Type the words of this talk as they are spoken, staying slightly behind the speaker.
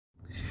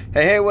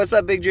Hey, what's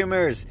up, big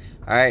dreamers?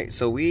 All right,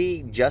 so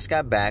we just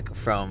got back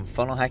from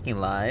Funnel Hacking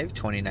Live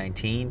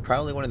 2019,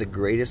 probably one of the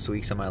greatest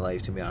weeks of my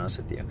life, to be honest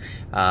with you.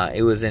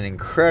 It was an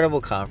incredible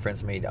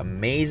conference, made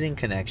amazing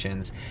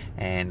connections,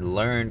 and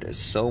learned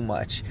so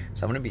much.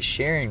 So I'm going to be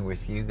sharing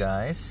with you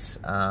guys,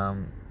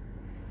 some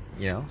of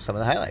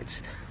the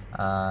highlights.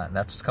 That's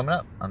what's coming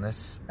up on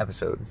this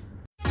episode.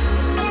 Turn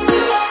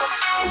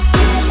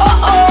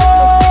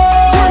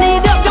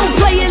it up, don't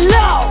play it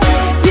low.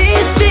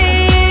 This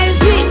is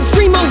Big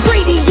Dreamer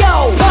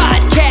Radio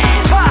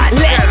Podcast.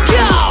 Let's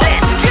go.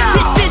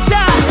 This is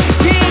the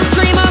Big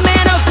Dreamer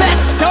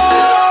Manifesto.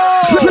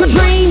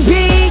 Dream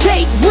big,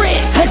 take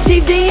risks,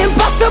 achieve the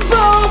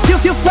impossible.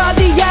 You'll fly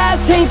the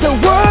eyes, change the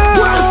world.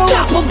 We're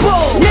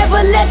unstoppable.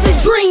 Never let the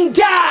dream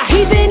die,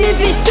 even if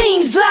it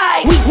seems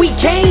like we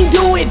can't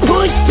do it.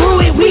 Push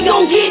through it, we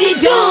gon' get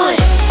it done.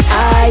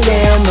 I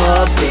am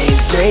a big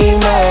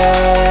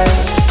dreamer.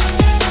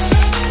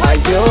 Are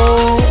you?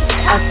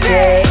 I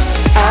say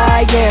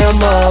I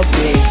am a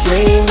big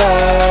dreamer.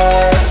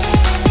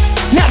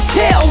 Now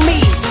tell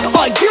me,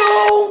 are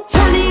you?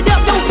 Turn it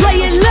up, don't play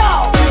it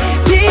low.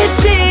 This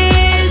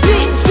is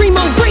Big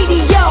Dreamer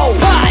Radio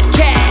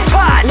Podcast.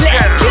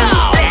 Let's go.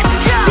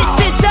 This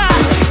is the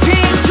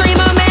Big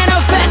Dreamer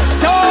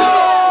Manifesto.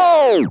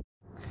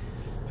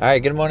 All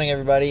right, good morning,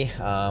 everybody.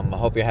 I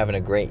hope you're having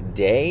a great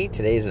day.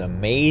 Today is an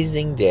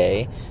amazing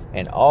day,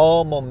 and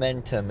all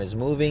momentum is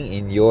moving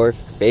in your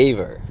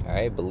favor. All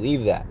right,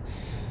 believe that.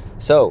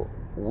 So,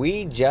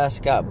 we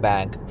just got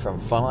back from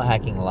Funnel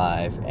Hacking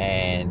Live,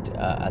 and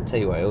I'll tell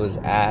you what, it was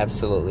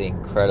absolutely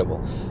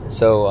incredible.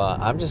 So,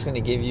 I'm just going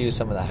to give you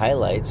some of the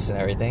highlights and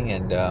everything,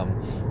 and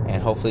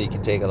hopefully you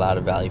can take a lot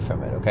of value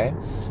from it, okay?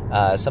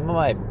 Some of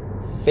my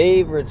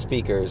favorite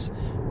speakers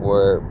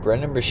were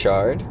Brendan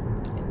Burchard,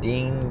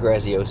 Dean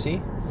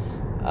Graziosi,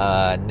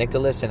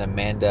 Nicholas and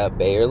Amanda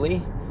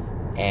Bayerly,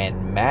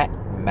 and Matt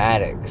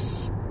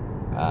Maddox.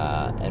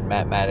 And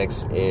Matt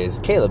Maddox is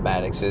Caleb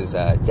Maddox's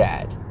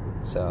dad.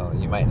 So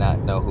you might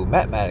not know who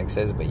Matt Maddox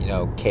is, but you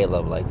know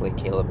Caleb, likely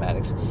Caleb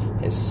Maddox,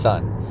 his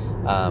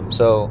son.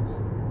 So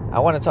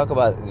I want to talk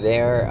about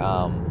their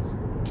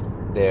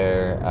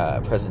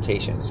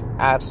presentations.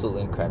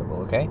 Absolutely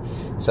incredible. Okay,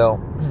 so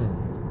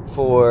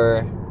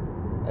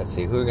let's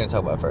see, who we're going to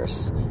talk about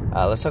first.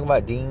 Let's talk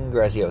about Dean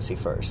Graziosi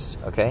first,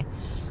 okay?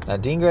 Now,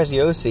 Dean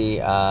Graziosi,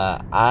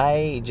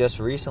 I just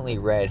recently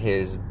read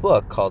his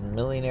book called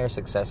Millionaire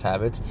Success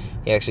Habits.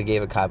 He actually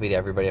gave a copy to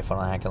everybody at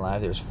Funnel Hacking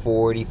Live. There's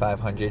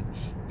 4,500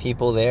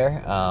 people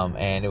there,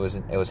 and it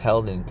was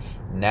held in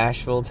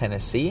Nashville,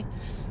 Tennessee,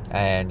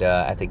 and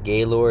at the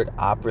Gaylord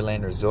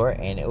Opryland Resort,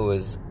 and it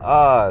was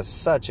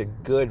such a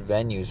good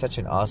venue, such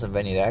an awesome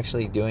venue. They're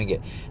actually doing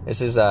it.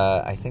 This is,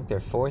 I think, their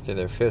fourth or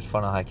their fifth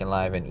Funnel Hacking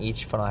Live, and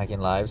each Funnel Hacking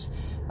Lives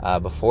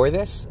before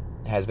this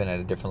has been at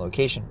a different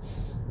location.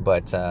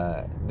 But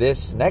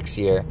this next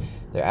year,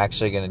 they're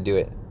actually going to do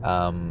it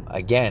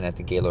again at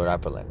the Gaylord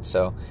Opryland.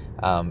 So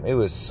it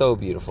was so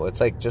beautiful. It's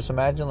like, just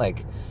imagine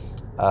like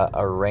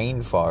a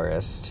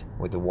rainforest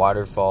with the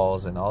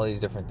waterfalls and all these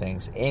different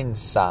things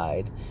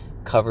inside,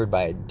 covered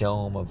by a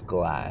dome of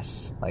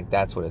glass. Like,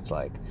 that's what it's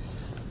like.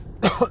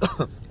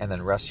 And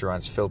then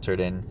restaurants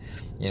filtered in,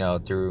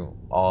 through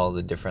all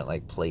the different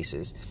like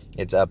places.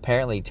 It's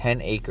apparently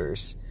 10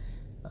 acres,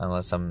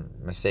 unless I'm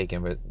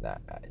mistaken, but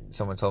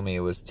someone told me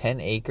it was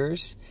 10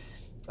 acres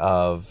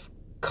of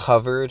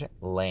covered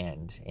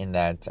land in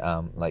that,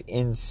 like,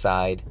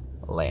 inside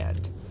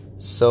land.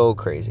 So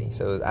crazy.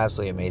 So it was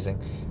absolutely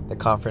amazing. The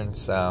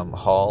conference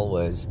hall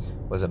was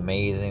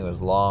amazing. It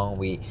was long.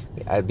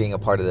 Being a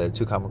part of the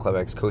Two Common Club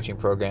X coaching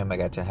program, I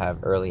got to have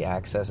early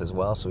access as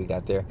well. So we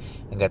got there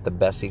and got the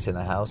best seats in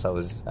the house. I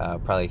was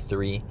probably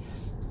three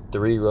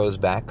rows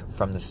back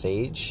from the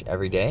stage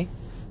every day,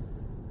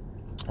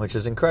 which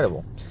was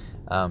incredible.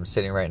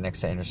 Sitting right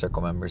next to Inner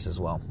Circle members as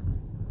well.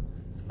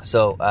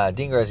 So,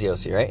 Dean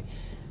Graziosi, right?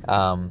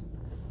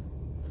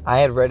 I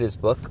had read his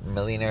book,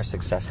 Millionaire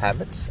Success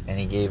Habits, and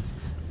he gave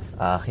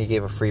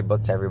a free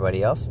book to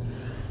everybody else.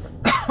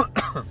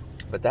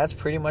 But that's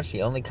pretty much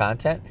the only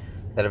content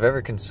that I've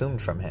ever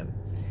consumed from him.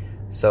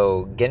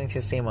 So, getting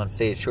to see him on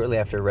stage shortly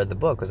after I read the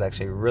book was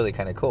actually really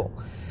kind of cool.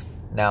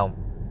 Now,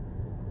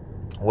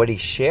 what he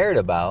shared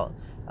about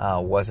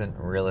wasn't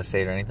real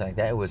estate or anything like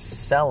that. It was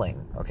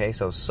selling. Okay,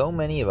 so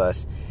many of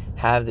us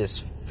have this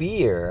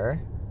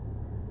fear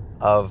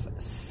of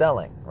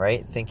selling,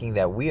 right? Thinking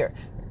that we are.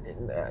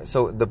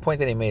 So the point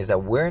that he made is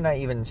that we're not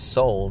even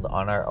sold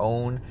on our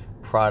own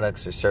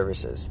products or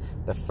services.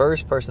 The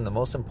first person, the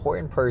most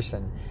important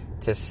person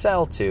to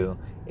sell to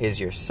is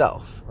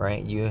yourself,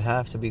 right? You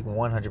have to be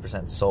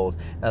 100% sold.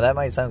 Now, that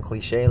might sound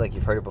cliche, like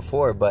you've heard it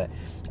before, but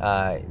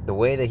the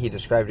way that he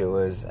described it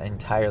was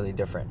entirely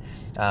different.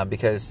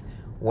 Because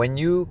when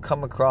you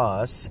come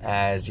across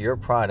as your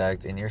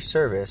product and your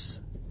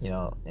service,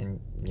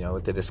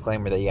 with the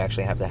disclaimer that you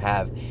actually have to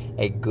have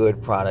a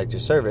good product or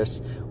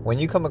service, when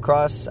you come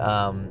across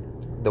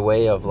the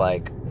way of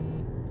like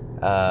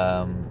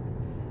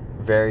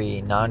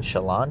very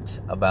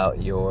nonchalant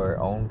about your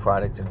own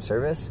product and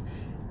service,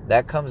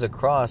 that comes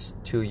across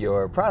to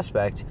your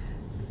prospect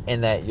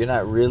in that you're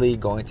not really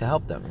going to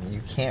help them.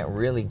 You can't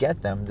really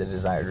get them the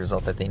desired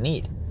result that they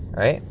need,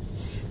 right?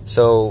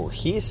 So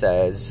he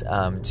says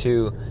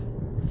to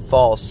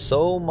fall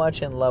so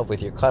much in love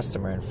with your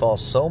customer and fall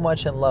so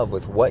much in love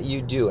with what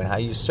you do and how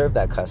you serve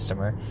that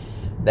customer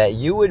that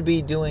you would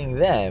be doing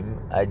them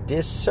a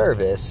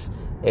disservice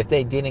if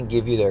they didn't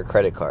give you their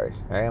credit card.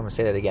 All right, I'm going to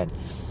say that again.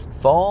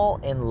 Fall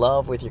in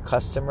love with your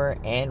customer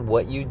and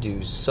what you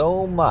do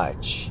so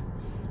much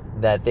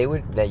that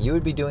you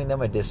would be doing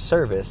them a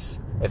disservice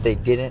if they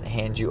didn't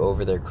hand you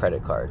over their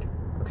credit card.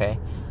 Okay?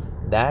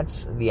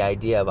 That's the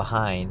idea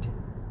behind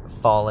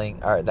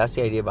that's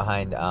the idea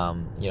behind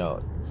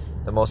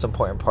the most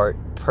important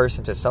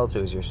person to sell to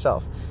is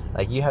yourself.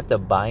 Like, you have to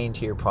buy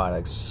into your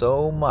product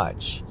so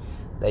much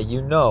that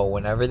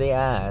whenever they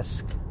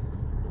ask,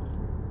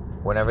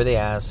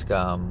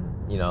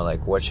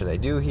 like, what should I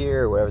do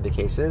here, or whatever the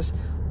case is,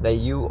 that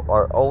you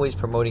are always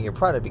promoting your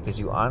product because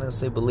you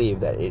honestly believe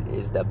that it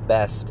is the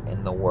best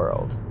in the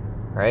world,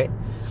 right?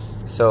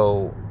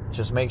 So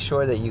just make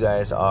sure that you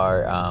guys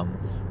are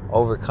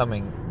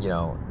overcoming,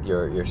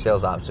 your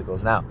sales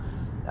obstacles. Now,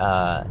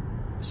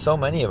 so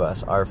many of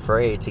us are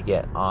afraid to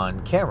get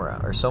on camera,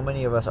 or so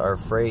many of us are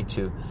afraid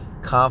to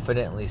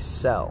confidently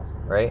sell,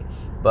 right?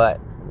 But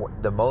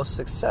the most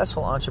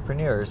successful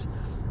entrepreneurs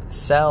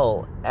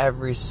sell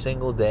every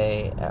single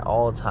day at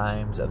all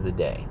times of the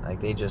day.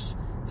 Like, they just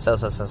sell.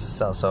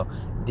 So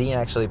Dean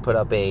actually put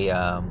up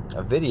a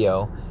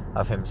video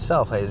of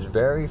himself, his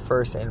very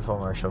first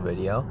infomercial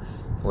video,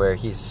 where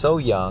he's so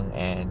young,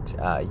 and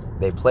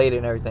they played it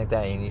and everything like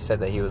that, and he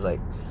said that he was like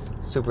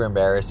super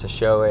embarrassed to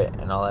show it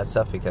and all that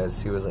stuff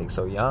because he was like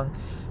so young.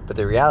 But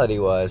the reality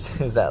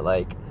is that,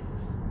 like,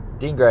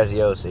 Dean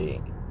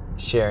Graziosi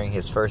sharing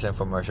his first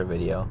infomercial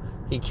video,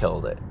 he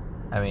killed it.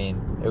 I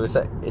mean,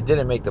 it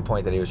didn't make the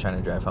point that he was trying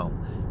to drive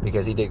home,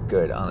 because he did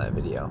good on that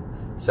video.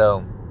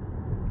 So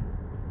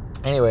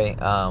anyway,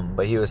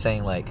 but he was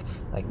saying like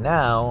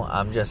now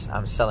I'm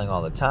selling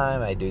all the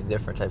time. I do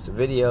different types of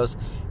videos,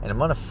 and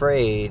I'm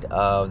unafraid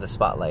of the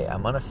spotlight.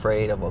 I'm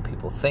unafraid of what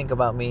people think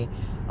about me.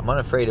 I'm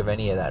unafraid of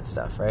any of that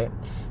stuff, right?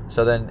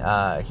 So then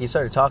he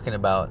started talking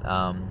about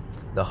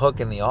the hook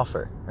and the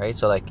offer, right?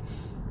 So like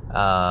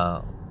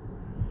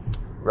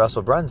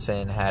Russell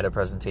Brunson had a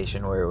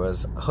presentation where it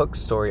was hook,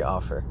 story,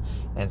 offer.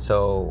 And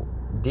so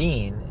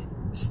Dean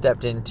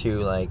stepped into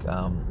like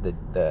the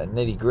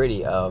nitty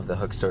gritty of the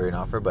hook, story, and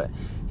offer, but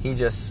he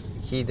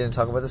didn't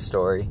talk about the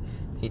story.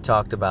 He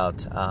talked about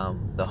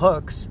the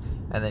hooks,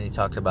 and then he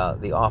talked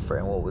about the offer.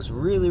 And what was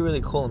really,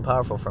 really cool and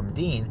powerful from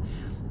Dean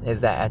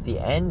is that at the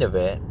end of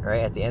it,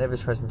 right, at the end of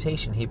his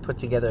presentation, he put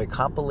together a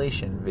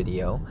compilation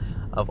video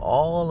of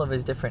all of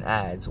his different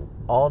ads,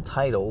 all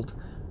titled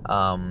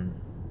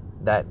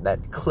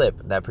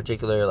that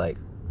particular like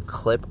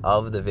clip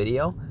of the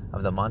video,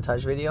 of the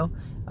montage video,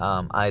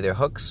 either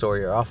hook,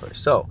 story, or offer.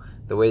 So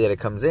the way that it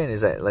comes in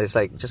is that it's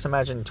like, just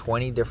imagine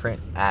 20 different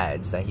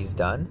ads that he's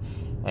done,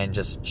 and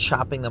just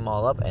chopping them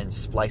all up and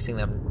splicing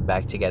them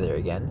back together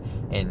again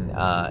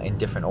in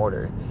different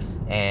order.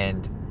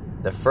 And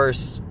the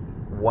first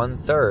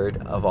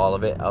 1/3 of all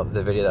of it, of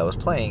the video that was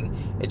playing,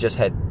 it just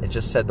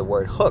said the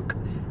word hook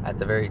at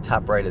the very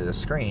top right of the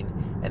screen,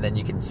 and then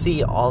you can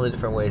see all the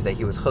different ways that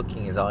he was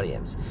hooking his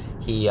audience.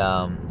 He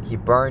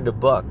burned a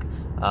book.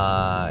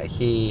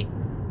 He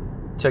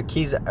took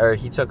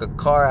a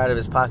car out of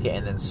his pocket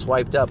and then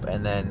swiped up,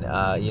 and then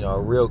a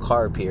real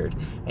car appeared.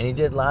 And he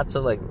did lots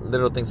of like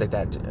little things like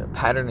that,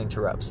 pattern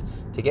interrupts,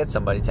 to get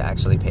somebody to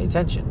actually pay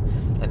attention.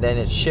 And then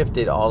it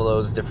shifted all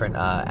those different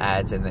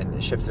ads, and then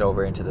it shifted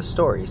over into the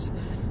stories.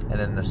 And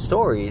then the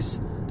stories,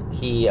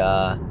 he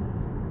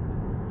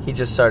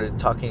just started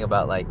talking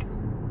about, like,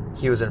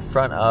 he was in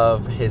front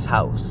of his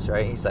house,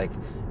 right? He's like,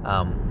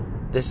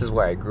 this is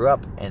where I grew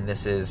up, and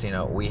this is,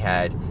 we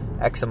had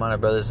X amount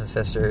of brothers and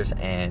sisters,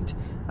 and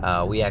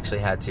we actually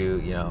had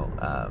to,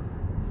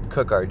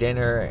 cook our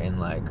dinner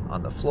and like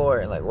on the floor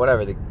and like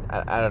whatever.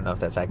 I don't know if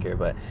that's accurate,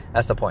 but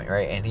that's the point,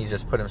 right? And he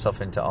just put himself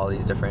into all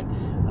these different,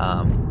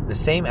 the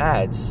same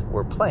ads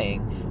were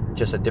playing,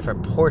 just a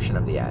different portion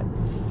of the ad,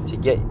 to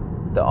get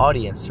the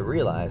audience to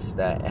realize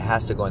that it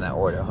has to go in that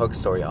order: hook,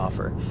 story,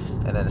 offer.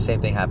 And then the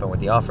same thing happened with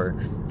the offer,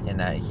 in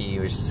that he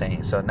was just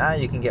saying, so now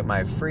you can get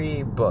my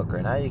free book,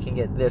 or now you can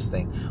get this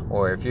thing,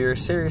 or if you're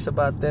serious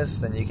about this,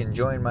 then you can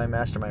join my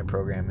mastermind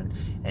program.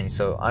 And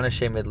so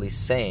unashamedly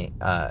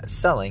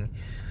selling,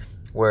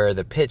 where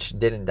the pitch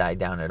didn't die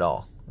down at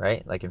all,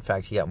 right? Like, in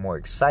fact, he got more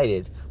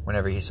excited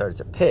whenever he started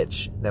to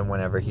pitch than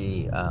whenever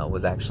he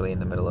was actually in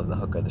the middle of the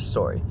hook of the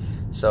story.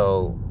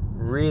 So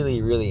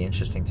really, really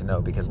interesting to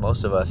know, because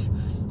most of us,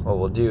 what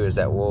we'll do is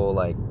that we'll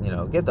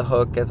get the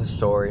hook, get the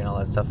story and all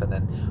that stuff, and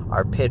then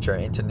our pitch, our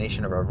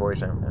intonation of our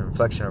voice, our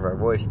inflection of our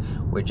voice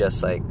would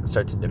just like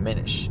start to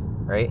diminish,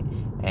 right?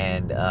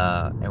 And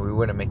we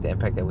wouldn't make the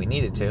impact that we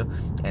needed to,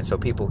 and so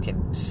people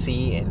can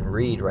see and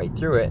read right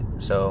through it,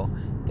 so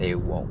they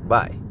won't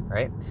buy,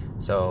 right?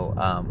 So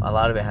a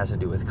lot of it has to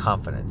do with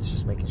confidence,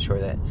 just making sure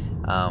that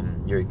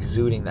you're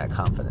exuding that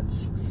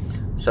confidence.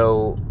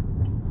 So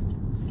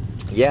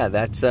yeah,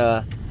 that's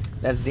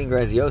Dean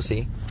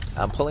Graziosi.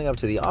 I'm pulling up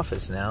to the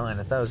office now, and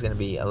I thought it was going to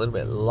be a little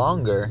bit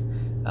longer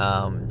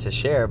to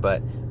share,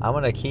 but I'm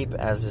going to keep,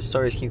 as the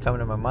stories keep coming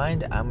to my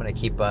mind, I'm going to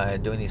keep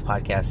doing these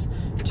podcasts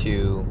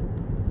to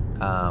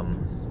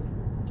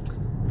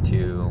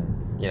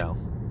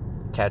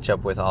catch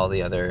up with all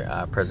the other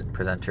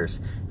presenters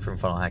from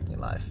Funnel Hacking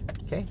Live,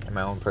 okay, and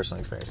my own personal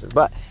experiences.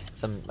 But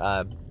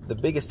the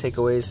biggest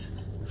takeaways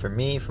for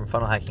me from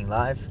Funnel Hacking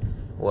Live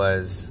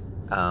was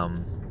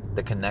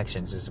the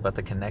connections. It's about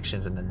the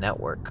connections and the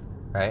network,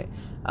 right?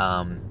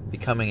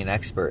 Becoming an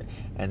expert,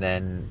 and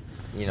then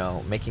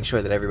making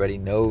sure that everybody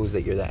knows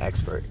that you're the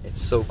expert.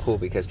 It's so cool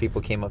because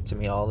people came up to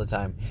me all the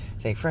time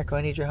saying, Franco,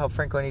 I need your help.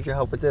 Franco, I need your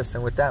help with this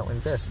and with that,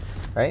 with this,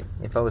 right?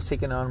 If I was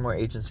taking on more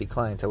agency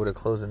clients, I would have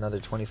closed another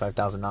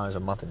 $25,000 a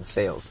month in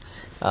sales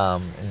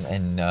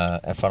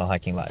at Funnel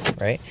Hacking Live,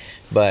 right?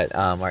 But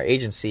our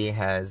agency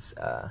has...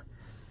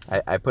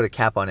 I put a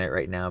cap on it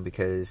right now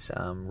because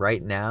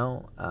right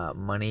now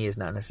money is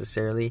not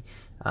necessarily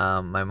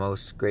my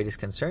most greatest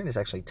concern. Is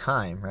actually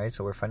time, right?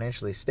 So we're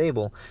financially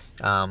stable,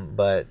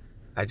 but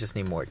I just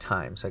need more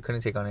time. So I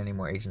couldn't take on any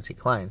more agency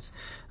clients.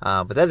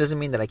 But that doesn't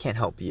mean that I can't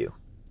help you.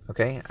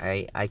 Okay?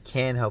 I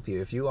can help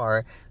you. If you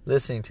are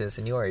listening to this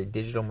and you are a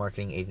digital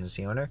marketing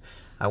agency owner,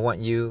 I want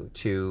you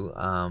to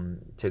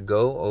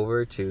go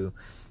over to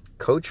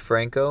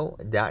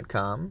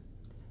coachfranco.com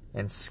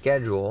and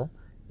schedule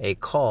a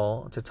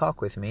call to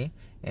talk with me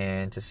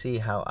and to see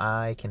how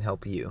I can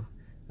help you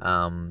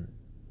in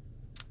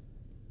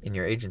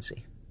your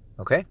agency.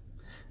 Okay?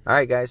 All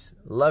right, guys.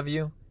 Love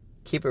you.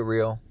 Keep it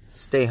real.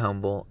 Stay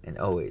humble. And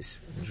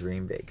always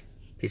dream big.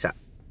 Peace out.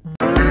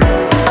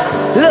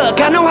 Look,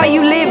 I know how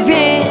you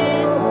living,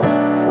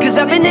 'cause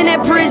I've been in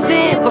that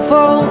prison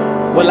before.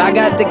 Well, I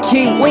got the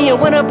key. When you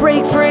wanna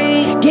break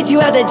free, get you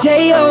out the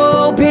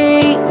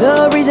J.O.B.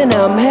 The reason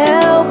I'm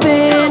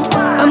helping,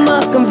 I'm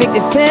a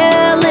convicted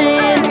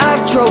felon. I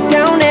drove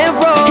down that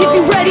road. If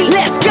you ready,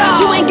 let's go.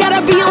 You ain't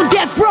gotta be on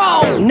death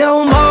row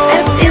no more.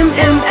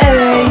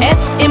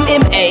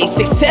 SMMA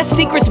Success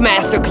Secrets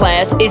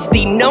Masterclass is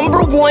the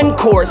 #1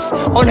 course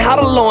on how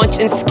to launch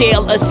and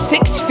scale a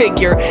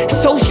 6-figure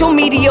social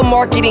media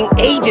marketing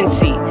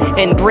agency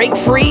and break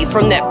free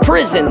from that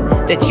prison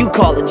that you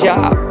call a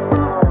job.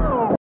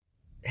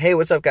 Hey,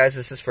 what's up, guys?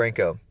 This is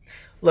Franco.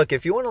 Look,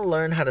 if you want to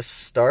learn how to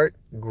start,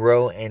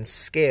 grow, and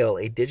scale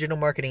a digital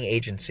marketing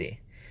agency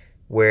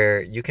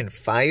where you can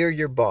fire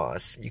your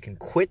boss, you can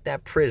quit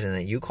that prison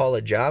that you call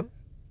a job,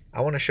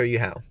 I want to show you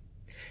how.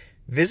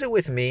 Visit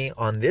with me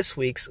on this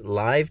week's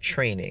live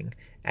training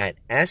at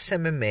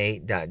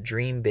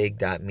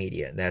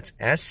smma.dreambig.media. That's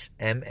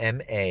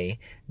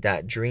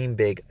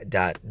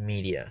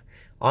smma.dreambig.media.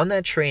 On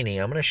that training,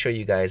 I'm going to show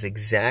you guys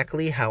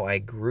exactly how I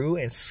grew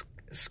and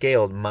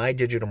scaled my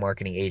digital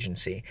marketing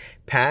agency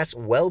past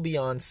well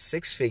beyond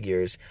 6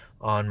 figures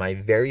on my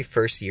very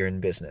first year in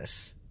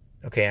business.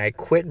 Okay, I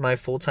quit my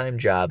full-time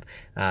job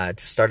to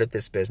start up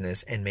this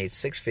business and made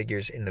 6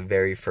 figures in the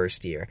very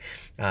first year,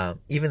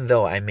 even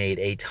though I made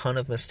a ton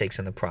of mistakes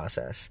in the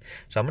process.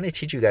 So I'm going to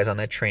teach you guys on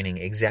that training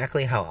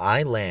exactly how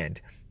I land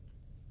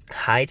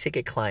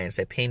high-ticket clients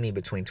that pay me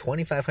between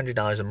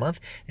 $2,500 a month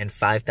and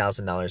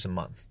 $5,000 a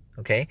month.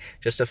 Okay,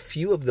 just a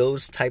few of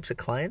those types of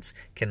clients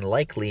can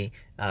likely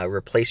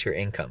replace your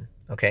income.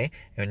 Okay,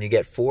 and when you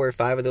get 4 or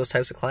 5 of those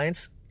types of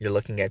clients, you're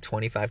looking at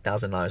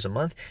 $25,000 a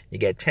month. You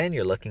get 10,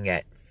 you're looking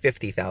at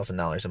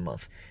 $50,000 a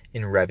month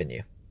in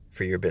revenue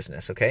for your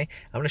business. Okay,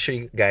 I'm going to show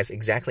you guys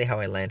exactly how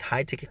I land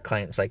high ticket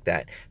clients like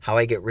that, how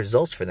I get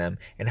results for them,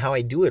 and how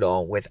I do it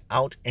all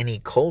without any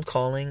cold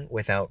calling,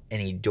 without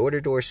any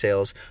door-to-door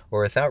sales,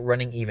 or without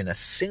running even a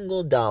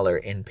single dollar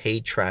in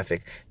paid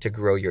traffic to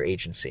grow your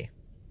agency.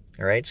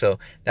 All right, so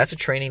that's a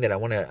training that I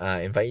want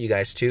to invite you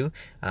guys to.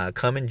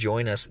 Come and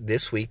join us at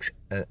this week's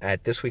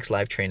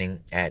live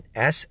training at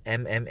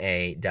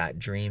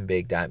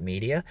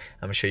smma.dreambig.media. I'm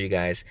going to show you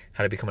guys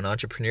how to become an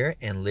entrepreneur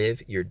and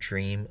live your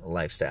dream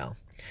lifestyle.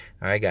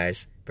 All right,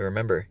 guys, but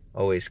remember,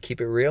 always keep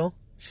it real,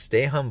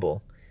 stay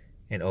humble,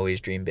 and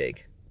always dream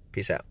big.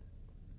 Peace out.